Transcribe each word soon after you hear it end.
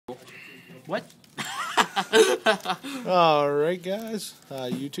What? Alright guys,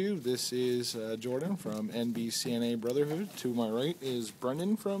 YouTube, this is Jordan from NBCNA Brotherhood. To my right is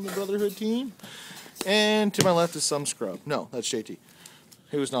Brendan from the Brotherhood team. And to my left is some scrub. No, that's JT.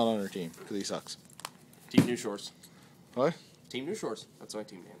 Who's not on our team, because he sucks. Team New Shores. What? Team New Shores. That's my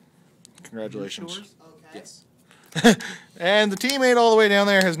team name. Congratulations. New Shores? Okay. Yes. And the teammate all the way down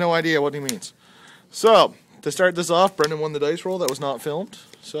there has no idea what he means. So, to start this off, Brendan won the dice roll that was not filmed.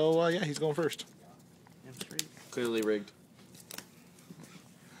 So, yeah, he's going first. Clearly rigged.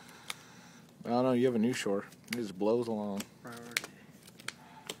 I don't know, you have a new shore. It just blows along.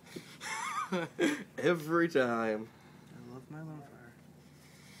 Every time. I love my bonfire.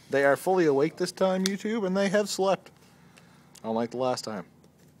 They are fully awake this time, YouTube, and they have slept. Unlike the last time,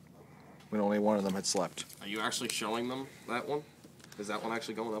 when only one of them had slept. Are you actually showing them that one? Is that one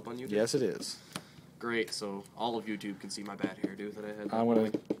actually going up on YouTube? Yes, it is. Great, so all of YouTube can see my bad hairdo that I had. I'm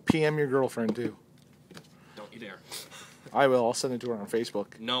going to PM your girlfriend, too. Don't you dare. I will. I'll send it to her on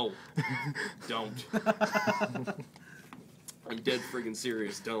Facebook. No. Don't. I'm dead friggin'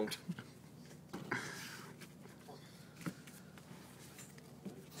 serious. Don't.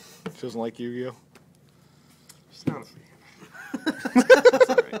 She doesn't like Yu-Gi-Oh? She's not a fan. That's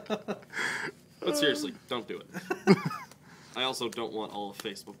alright. But seriously, don't do it. I also don't want all of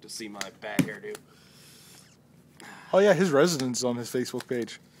Facebook to see my bad hairdo. Oh, yeah, his residence is on his Facebook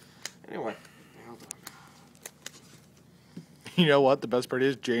page. Anyway, hold on. You know what? The best part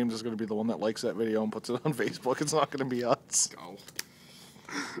is James is going to be the one that likes that video and puts it on Facebook. It's not going to be us. Go.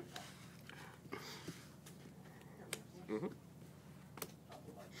 Mm-hmm.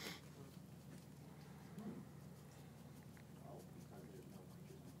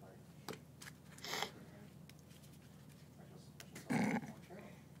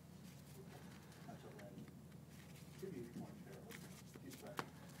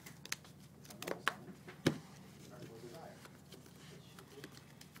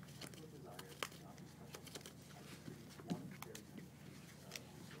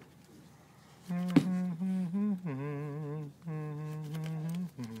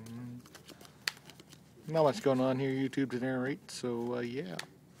 Not much going on here, YouTube, to narrate, so, yeah.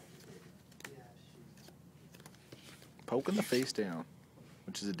 Poking the face down,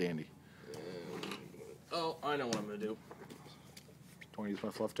 which is a dandy. Oh, I know what I'm going to do. Do you want to use my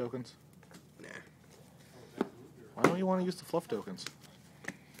fluff tokens? Nah. Why don't you want to use the fluff tokens?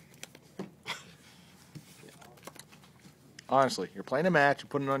 Honestly, you're playing a match, you're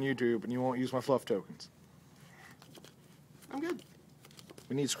putting it on YouTube, and you won't use my fluff tokens. I'm good.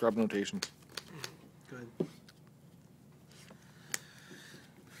 We need scrub notation. Good.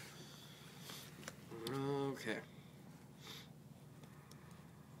 Okay.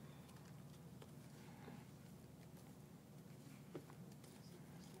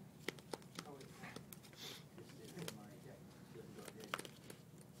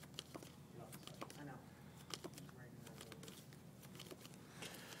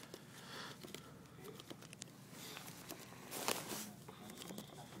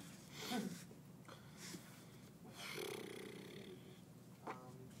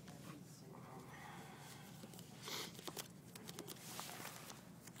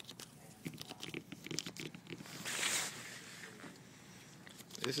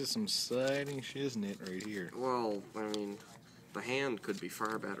 This is some exciting shiznit right here. Well, I mean, the hand could be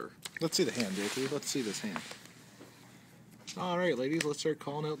far better. Let's see the hand, JP. Let's see this hand. Alright, ladies, let's start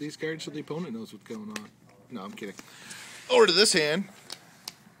calling out these cards so the opponent knows what's going on. No, I'm kidding. Over to this hand.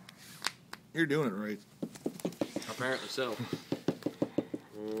 You're doing it right. Apparently so.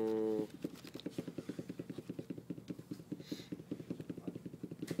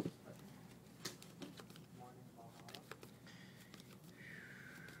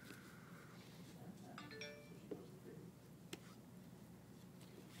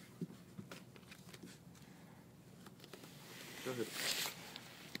 Go ahead.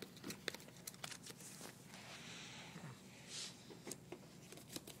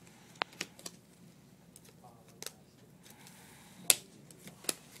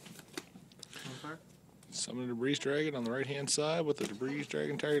 Summon a Debris Dragon on the right hand side with the Debris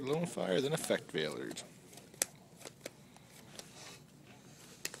Dragon target on fire, then effect veilers.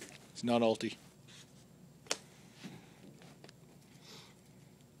 It's not ulti.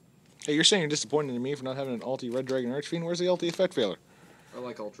 Hey, you're saying you're disappointed in me for not having an ulti Red Dragon Archfiend? Where's the ulti effect veiler? I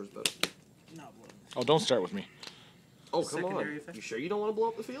like ultras better. Not blown. Oh, don't start with me. Oh, come on. Secondary effect? You sure you don't want to blow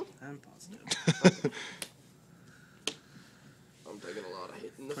up the field? I'm positive. I'm taking a lot of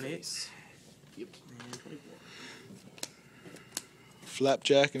hit in the 28. face. Yep. And 24.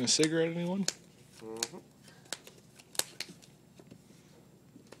 Flapjack and a cigarette, anyone? Mm-hmm.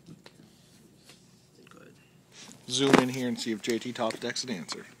 zoom in here and see if JT top decks an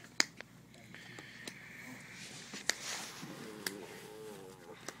answer.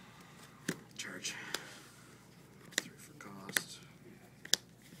 Charge. 3 for cost.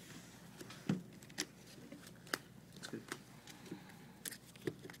 That's good.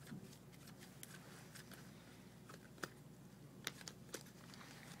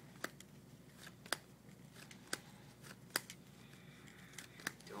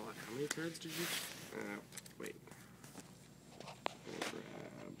 God, how many cards did you? Wait.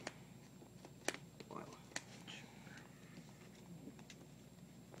 Grab. Wow.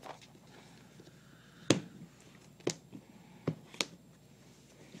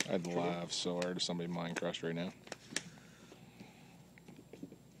 I'd laugh so hard if somebody mind crushed right now.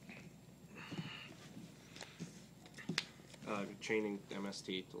 Chaining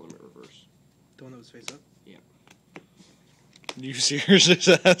MST to limit reverse. The one that was face up? Yeah. You seriously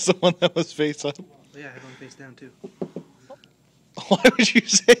said that's the one that was face up? Oh, yeah, I had one face down too. Why would you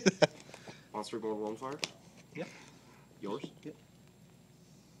say that? Monster going one fire? Yep. Yours? Yep.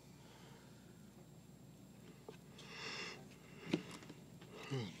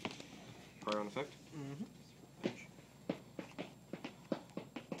 Fire on effect? Mm-hmm. Pitch.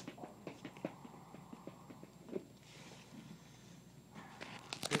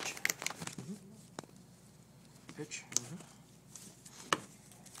 Pitch.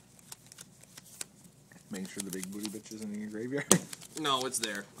 Making sure the big booty bitch isn't in your graveyard. No, it's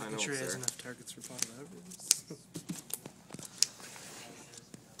there. I know I'm sure it's he has there. enough targets for bottom average.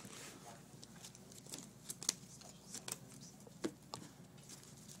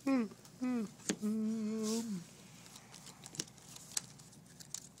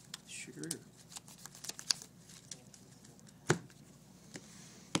 Sure.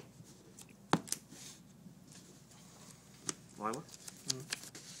 Lila?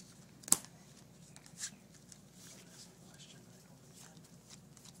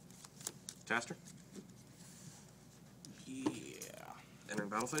 Caster? Yeah. Entering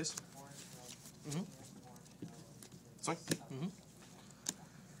battle phase? Mm-hmm. Swing? Mm-hmm.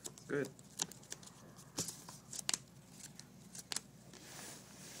 Good.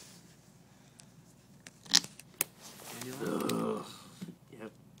 Ugh.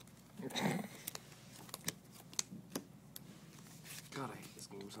 Yep. God, I hate this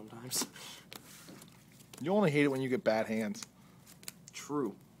game sometimes. You only hate it when you get bad hands.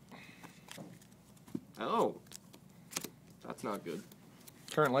 True. Oh. That's not good.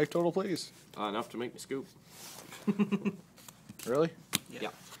 Current life total, please. Enough to make me scoop. Really? Yeah.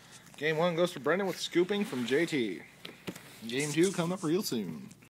 Game 1 goes to Brendan with scooping from JT. Game 2 coming up real soon.